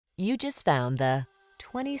You just found the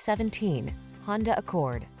 2017 Honda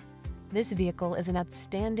Accord. This vehicle is an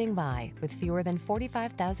outstanding buy with fewer than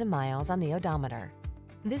 45,000 miles on the odometer.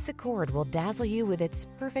 This Accord will dazzle you with its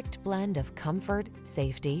perfect blend of comfort,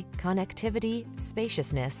 safety, connectivity,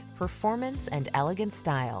 spaciousness, performance, and elegant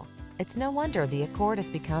style. It's no wonder the Accord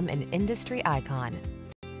has become an industry icon.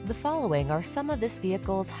 The following are some of this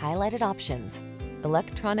vehicle's highlighted options: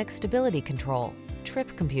 electronic stability control,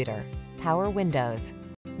 trip computer, power windows,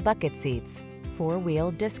 bucket seats, four-wheel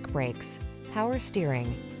disc brakes, power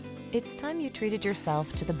steering. It's time you treated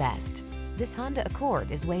yourself to the best. This Honda Accord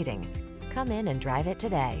is waiting. Come in and drive it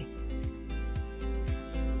today.